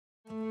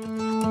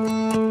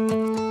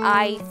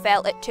I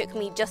felt it took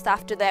me just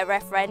after the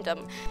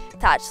referendum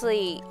to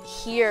actually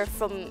hear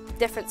from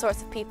different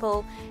sorts of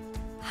people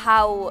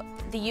how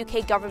the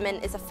UK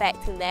government is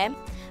affecting them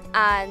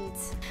and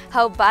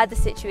how bad the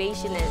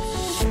situation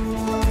is.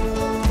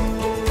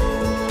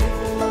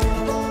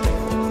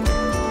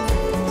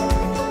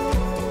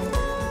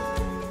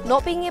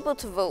 Not being able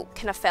to vote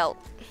kind of felt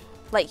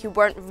like you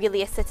weren't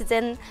really a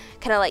citizen,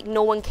 kind of like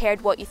no one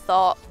cared what you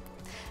thought.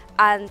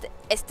 And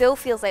it still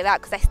feels like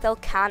that because I still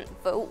can't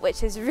vote,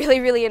 which is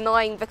really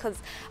annoying because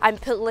I'm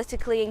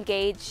politically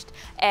engaged.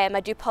 I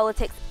do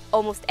politics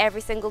almost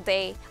every single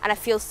day and I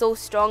feel so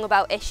strong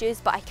about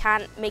issues, but I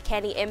can't make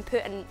any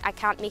input and I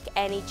can't make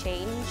any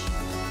change.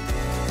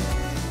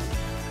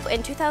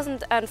 In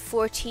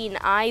 2014,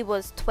 I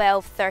was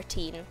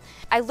 13.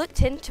 I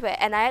looked into it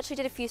and I actually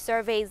did a few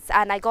surveys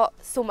and I got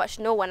so much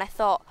no, and I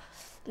thought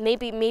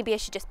maybe I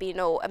should just be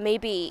no, and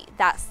maybe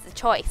that's the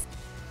choice.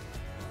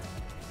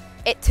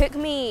 It took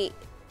me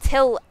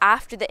till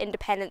after the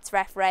independence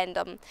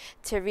referendum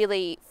to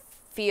really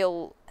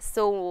feel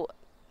so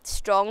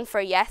strong for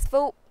a yes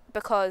vote,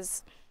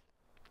 because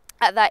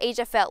at that age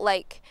I felt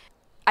like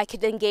I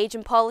could engage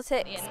in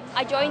politics.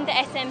 I joined the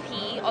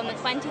SNP on the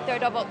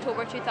 23rd of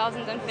October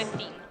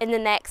 2015. In the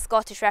next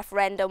Scottish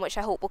referendum, which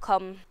I hope will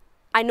come,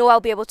 I know I'll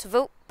be able to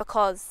vote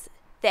because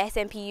the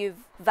SNP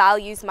Youth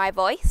values my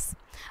voice,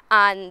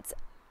 and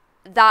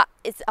that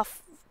is a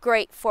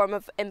great form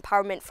of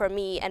empowerment for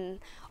me and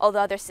all the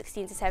other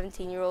 16 to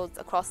 17-year-olds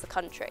across the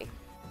country.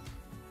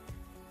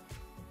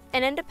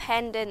 In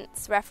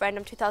independence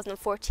referendum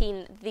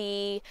 2014,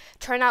 the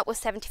turnout was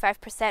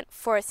 75%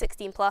 for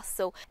 16 plus,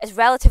 so it's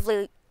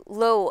relatively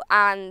low,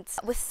 and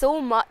with so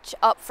much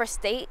up for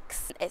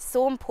stakes, it's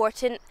so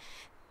important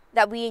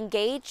that we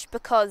engage,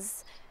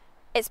 because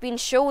it's been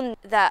shown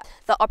that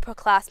the upper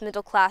class,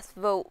 middle class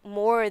vote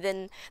more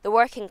than the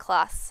working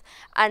class,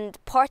 and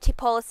party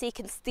policy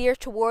can steer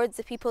towards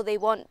the people they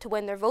want to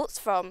win their votes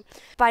from.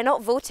 By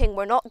not voting,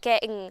 we're not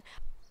getting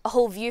a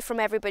whole view from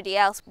everybody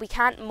else. We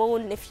can't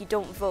moan if you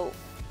don't vote.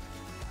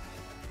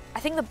 I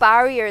think the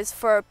barriers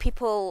for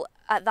people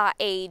at that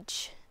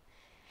age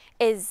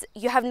is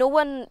you have no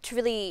one to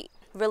really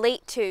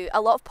relate to. A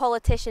lot of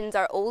politicians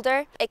are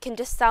older. It can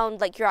just sound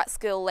like you're at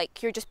school,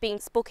 like you're just being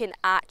spoken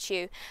at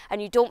you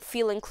and you don't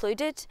feel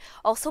included.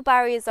 Also,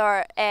 barriers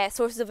are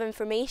sources of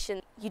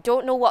information. You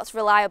don't know what's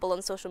reliable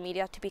on social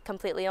media, to be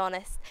completely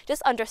honest.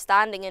 Just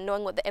understanding and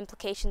knowing what the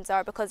implications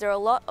are, because there are a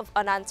lot of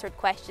unanswered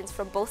questions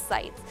from both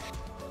sides.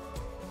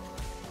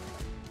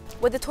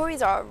 What the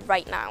Tories are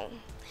right now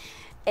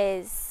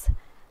is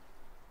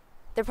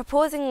they're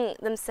proposing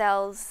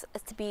themselves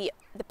as to be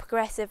the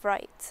progressive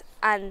right,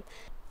 and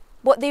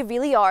what they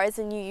really are is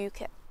a new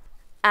UKIP.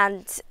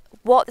 And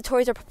what the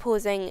Tories are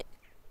proposing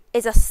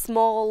is a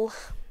small,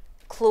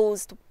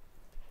 closed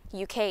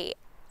UK.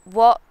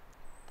 What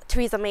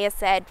Theresa May has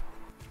said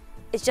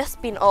has just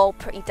been all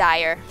pretty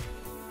dire.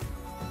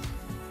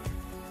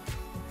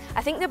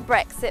 I think the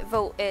Brexit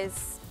vote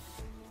is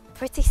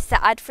pretty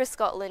sad for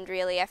Scotland,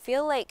 really. I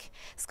feel like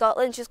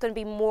Scotland's just going to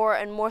be more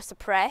and more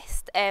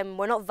suppressed.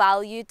 We're not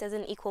valued as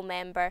an equal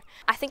member.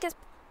 I think it's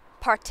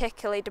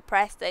particularly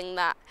depressing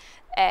that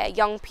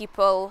young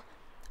people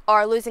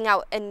are losing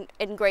out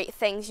in great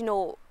things. You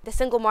know, the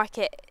single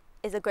market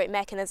is a great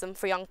mechanism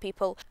for young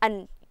people,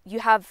 and you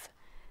have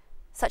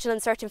such an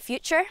uncertain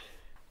future.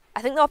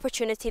 I think the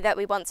opportunity that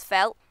we once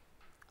felt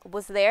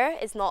was there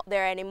is not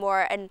there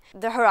anymore, and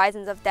the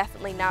horizons have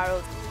definitely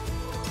narrowed.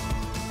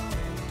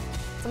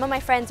 Some of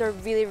my friends are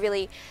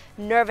really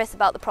nervous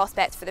about the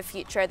prospects for the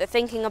future. They're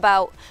thinking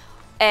about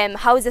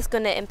how is this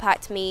going to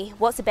impact me?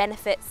 What's the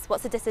benefits?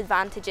 What's the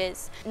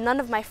disadvantages? None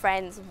of my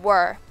friends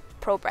were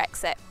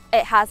pro-Brexit.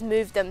 It has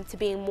moved them to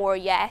being more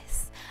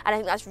yes, and I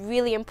think that's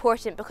really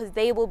important, because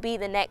they will be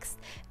the next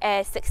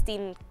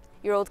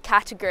 16-year-old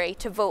category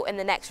to vote in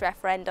the next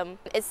referendum.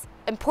 It's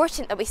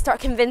important that we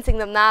start convincing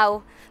them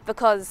now,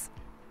 because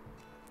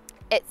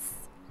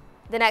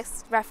the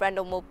next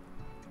referendum will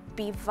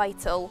be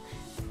vital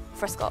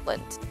for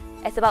Scotland.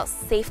 It's about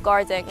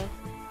safeguarding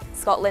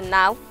Scotland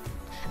now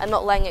and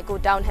not letting it go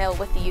downhill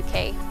with the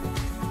UK.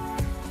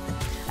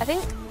 I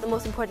think the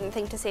most important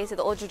thing to say to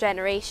the older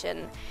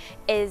generation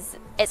is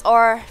it's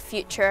our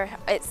future,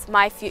 it's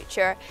my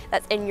future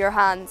that's in your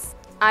hands.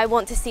 I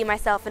want to see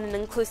myself in an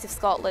inclusive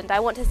Scotland. I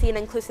want to see an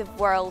inclusive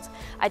world.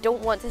 I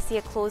don't want to see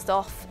a closed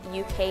off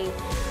UK.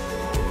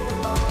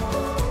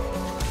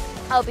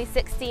 I'll be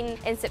 16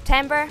 in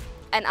September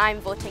and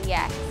I'm voting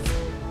yes.